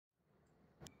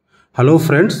Hello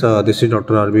friends, this is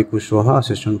Dr. R.B. Kushwaha,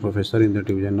 Assistant Professor in the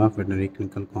Division of Veterinary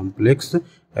Clinical Complex,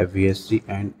 FVSC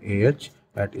and AH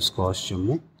at ISCOS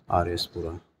Jammu, RS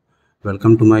Pura.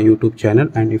 Welcome to my YouTube channel,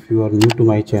 and if you are new to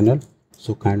my channel,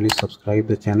 so kindly subscribe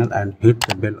the channel and hit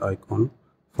the bell icon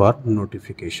for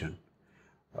notification.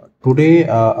 Today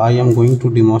I am going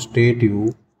to demonstrate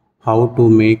you how to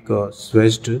make a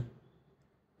switched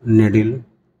needle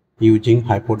using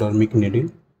hypodermic needle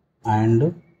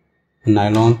and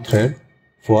nylon thread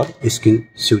for skin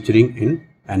suturing in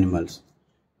animals.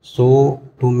 So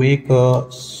to make a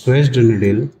switched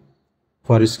needle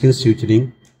for skin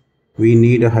suturing, we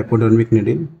need a hypodermic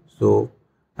needle. So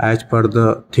as per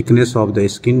the thickness of the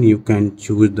skin, you can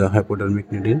choose the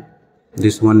hypodermic needle.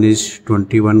 This one is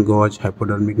 21 gauge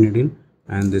hypodermic needle,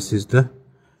 and this is the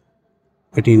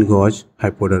 18 gauge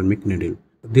hypodermic needle.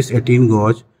 This 18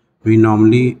 gauge we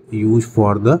normally use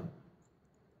for the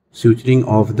suturing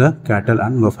of the cattle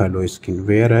and buffalo skin,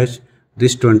 whereas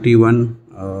this 21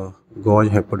 gauge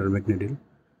hypodermic needle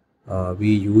we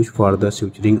use for the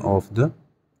suturing of the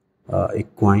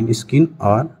equine skin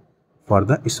or for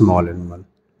the small animal,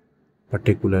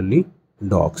 particularly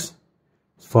dogs.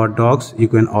 For dogs you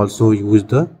can also use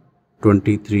the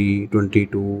 23,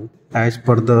 22. As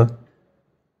per the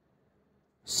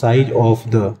size of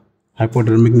the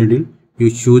hypodermic needle, you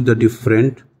choose the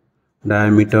different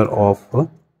diameter of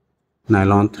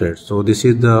nylon thread. So this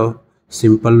is the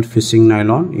simple fishing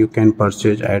nylon you can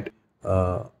purchase at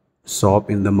shop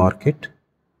in the market.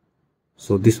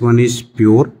 So this one is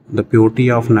pure. The purity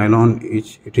of nylon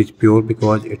is pure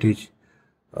because it is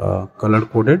color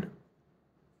coded.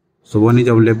 So one is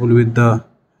available with the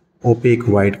opaque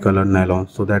white color nylon,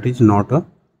 so that is not a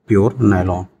pure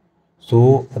nylon.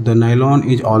 So the nylon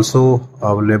is also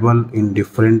available in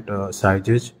different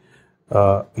sizes,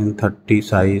 in 30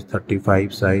 size,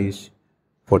 35 size,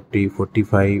 40,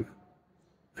 45,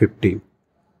 50.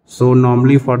 So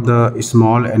normally for the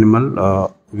small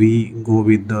animal we go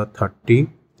with the 30,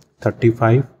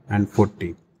 35 and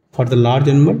 40. For the large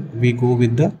animal we go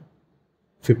with the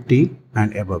 50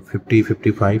 and above, 50,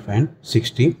 55 and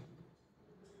 60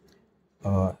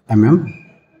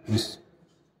 is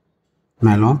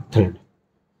nylon thread.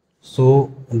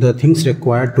 So the things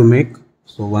required to make,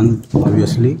 so one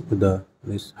obviously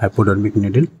this hypodermic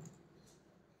needle,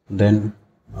 then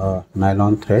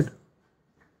nylon thread,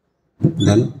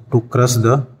 then to crush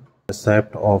the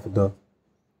shaft of the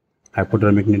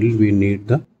hypodermic needle we need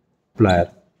the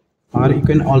plier, or you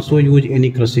can also use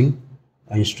any crushing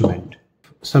instrument.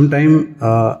 Sometimes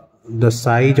the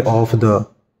size of the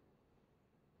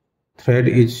thread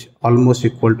is almost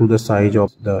equal to the size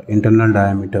of the internal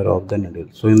diameter of the needle.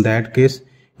 So in that case,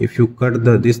 if you cut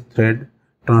this thread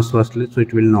transversely, so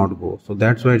it will not go. So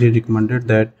that's why it is recommended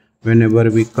that whenever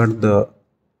we cut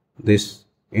this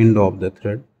end of the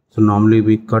thread, so normally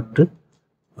we cut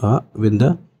with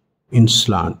the in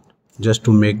slant, just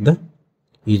to make the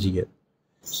easier.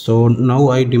 So now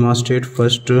I demonstrate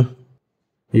first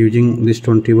using this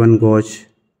 21 gauge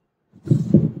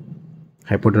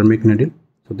hypodermic needle.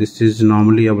 So this is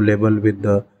normally available with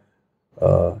the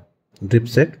drip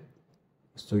set.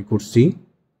 So you could see.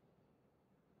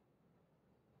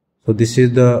 So this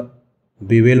is the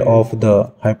bevel of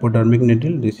the hypodermic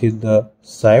needle. This is the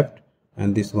shaft,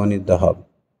 and this one is the hub.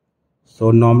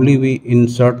 So normally we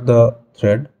insert the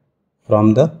thread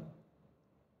from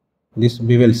this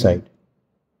bevel side.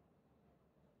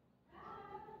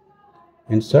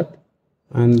 Insert,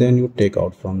 and then you take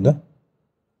out from the,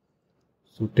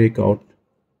 so take out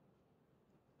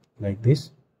like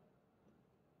this,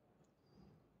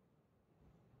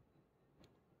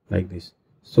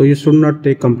 So you should not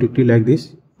take completely like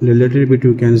this. A little bit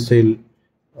you can say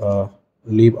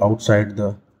leave outside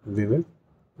the bevel.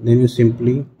 Then you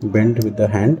simply bend with the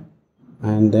hand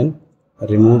and then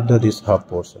remove this hub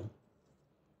portion.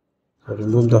 So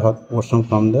remove the hub portion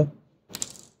from the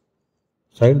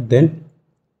side, then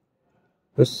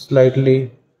just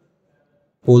slightly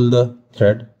pull the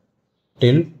thread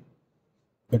till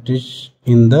it is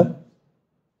in the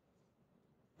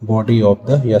body of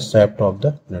the shaft of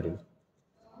the needle.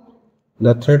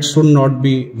 The thread should not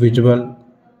be visible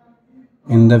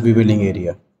in the beveling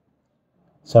area.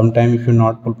 Sometimes if you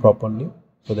not pull properly,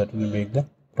 so that will make the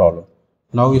problem.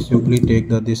 Now you simply take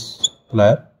this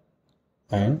plier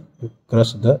and you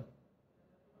crush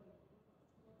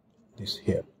this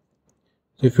here.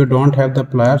 So if you don't have the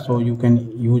plier, so you can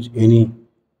use any.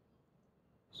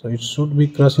 So it should be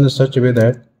crushed in such a way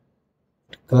that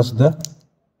crush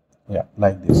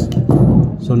like this.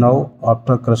 So now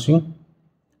after crushing,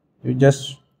 you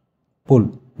just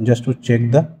pull just to check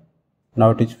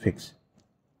now it is fixed.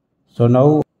 So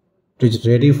now it is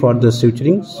ready for the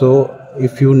suturing. So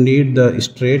if you need the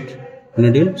straight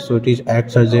needle, so it is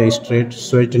acts as a straight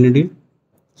switch needle.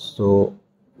 So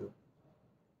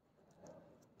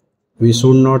we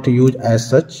should not use as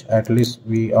such, at least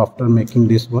we after making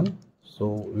this one. So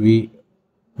we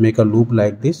make a loop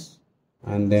like this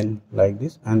and then like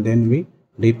this, and then we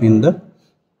dip in the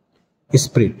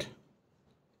spirit.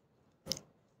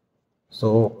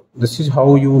 So this is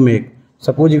how you make.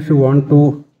 Suppose if you want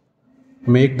to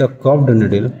make the curved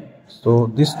needle, so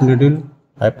this needle,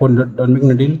 hypodermic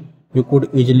needle, you could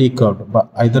easily curve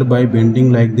either by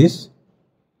bending like this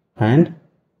hand,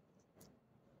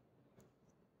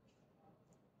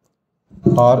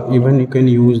 or even you can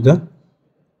use the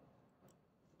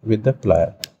with the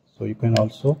plier. So you can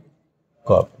also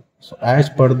curve. So as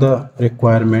per the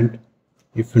requirement,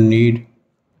 if you need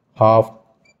half,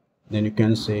 then you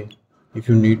can say, if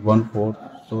you need 1/4,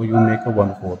 so you make a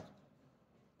 1/4.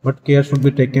 But care should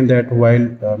be taken that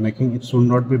while making it should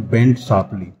not be bent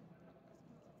sharply.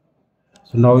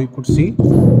 So now you could see,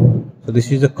 so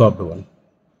this is the curved one.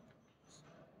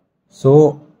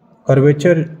 So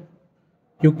curvature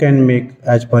you can make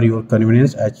as per your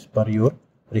convenience, as per your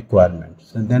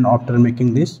requirements. And then after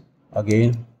making this,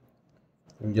 again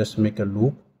you just make a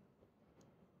loop.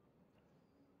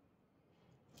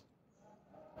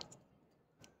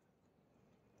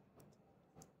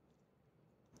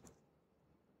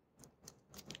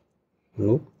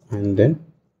 Loop, and then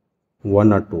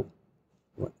 1 or 2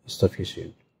 is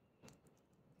sufficient.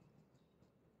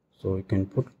 So you can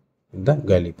put in the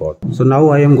gallipot. So now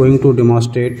I am going to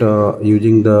demonstrate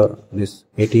using this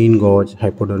 18 gauge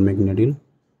hypodermic needle,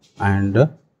 and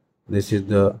this is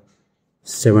the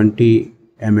 70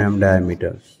 mm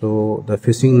diameter. So the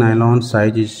fishing nylon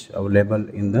size is available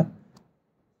in the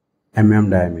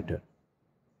diameter.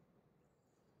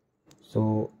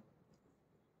 So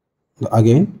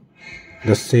again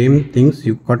the same things,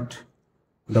 you cut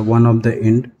the one of the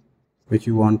end which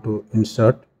you want to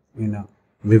insert in a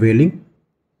beveling.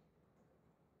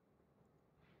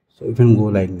 So you can go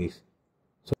like this,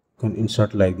 so you can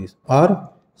insert like this, or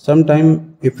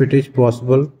sometime if it is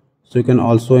possible, so you can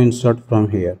also insert from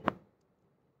here.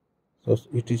 So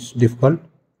it is difficult,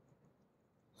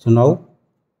 so now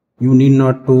you need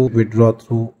not to withdraw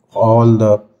through all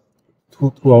the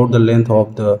throughout the length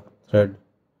of the thread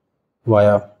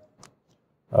via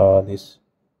this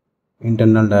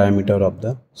internal diameter of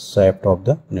the shaft of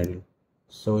the needle.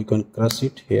 So you can crush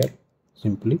it here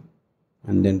simply,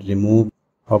 and then remove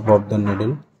half of the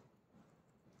needle,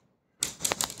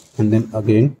 and then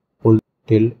again pull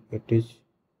till it is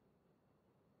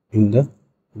in the,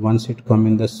 once it come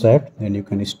in the shaft, then you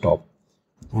can stop,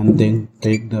 and then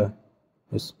take the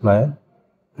plier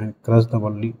and crush the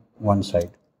only one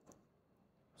side.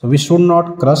 So we should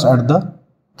not crush at the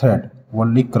thread,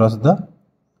 only crush the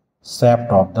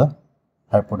shaft of the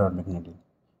hypodermic needle.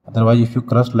 Otherwise if you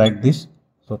crush like this,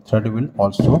 so thread will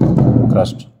also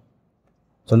crushed.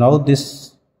 So now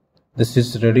this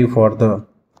is ready for the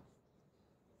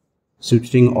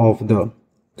suturing of the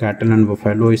cattle and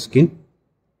buffalo skin,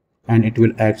 and it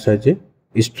will act as a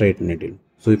straight needle.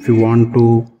 So if you want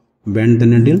to bend the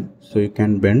needle, so you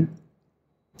can bend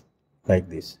like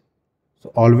this.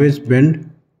 So always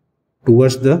bend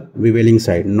towards the beveling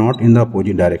side, not in the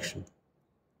opposite direction.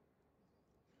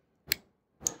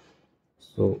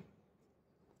 So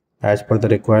as per the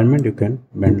requirement, you can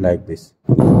bend like this.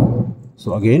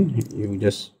 So again you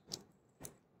just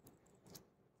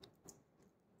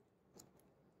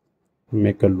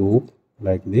make a loop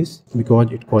like this,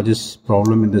 because it causes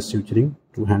problem in the suturing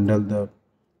to handle the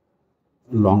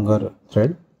longer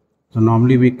thread. So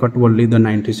normally we cut only the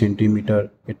 90 centimeter,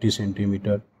 80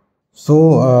 centimeter.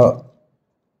 So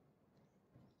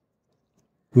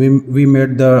we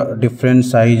made the different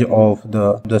size of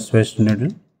the switch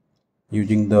needle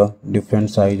using the different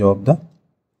size of the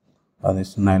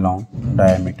this nylon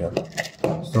diameter.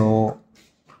 So,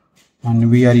 and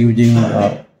we are using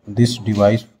this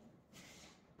device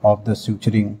of the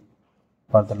suturing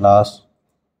for the last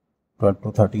 12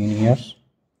 to 13 years,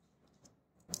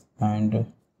 and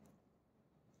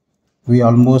we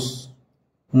almost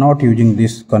not using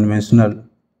this conventional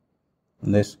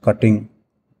cutting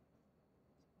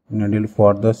needle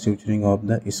for the suturing of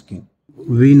the skin.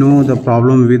 We know the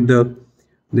problem with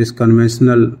this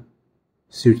conventional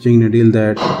suturing needle,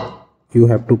 that you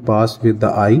have to pass with the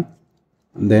eye,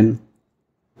 and then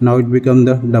now it becomes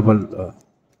the double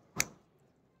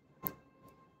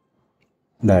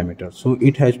diameter, so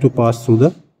it has to pass through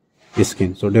the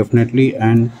skin, so definitely,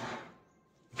 and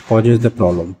it causes the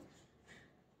problem.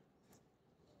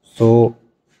 So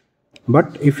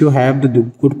but if you have the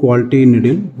good quality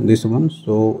needle, this one,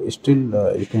 so still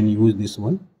you can use this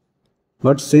one.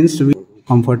 But since we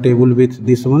comfortable with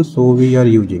this one, so we are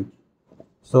using.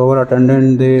 So our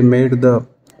attendant, they made the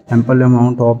ample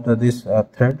amount of this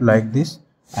thread like this,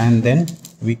 and then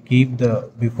we keep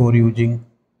the, before using,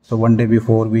 so one day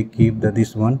before we keep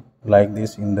this one like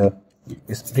this in the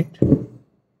split.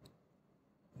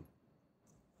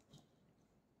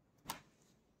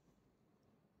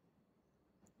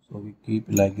 So we keep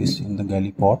like this in the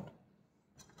galley pot,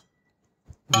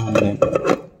 and then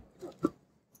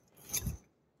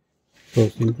so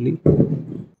simply,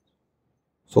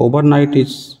 so overnight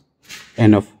is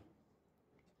enough.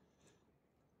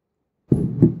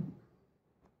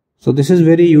 So this is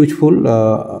very useful.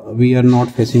 We are not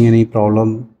facing any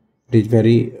problem. It is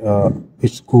very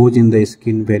it goes in the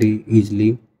skin very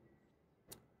easily.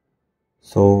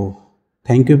 So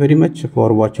thank you very much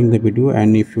for watching the video,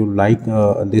 and if you like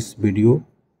this video,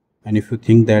 and if you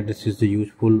think that this is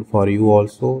useful for you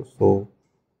also, so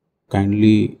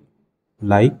kindly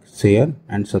like, share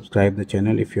and subscribe the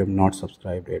channel if you have not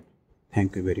subscribed yet.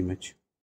 Thank you very much.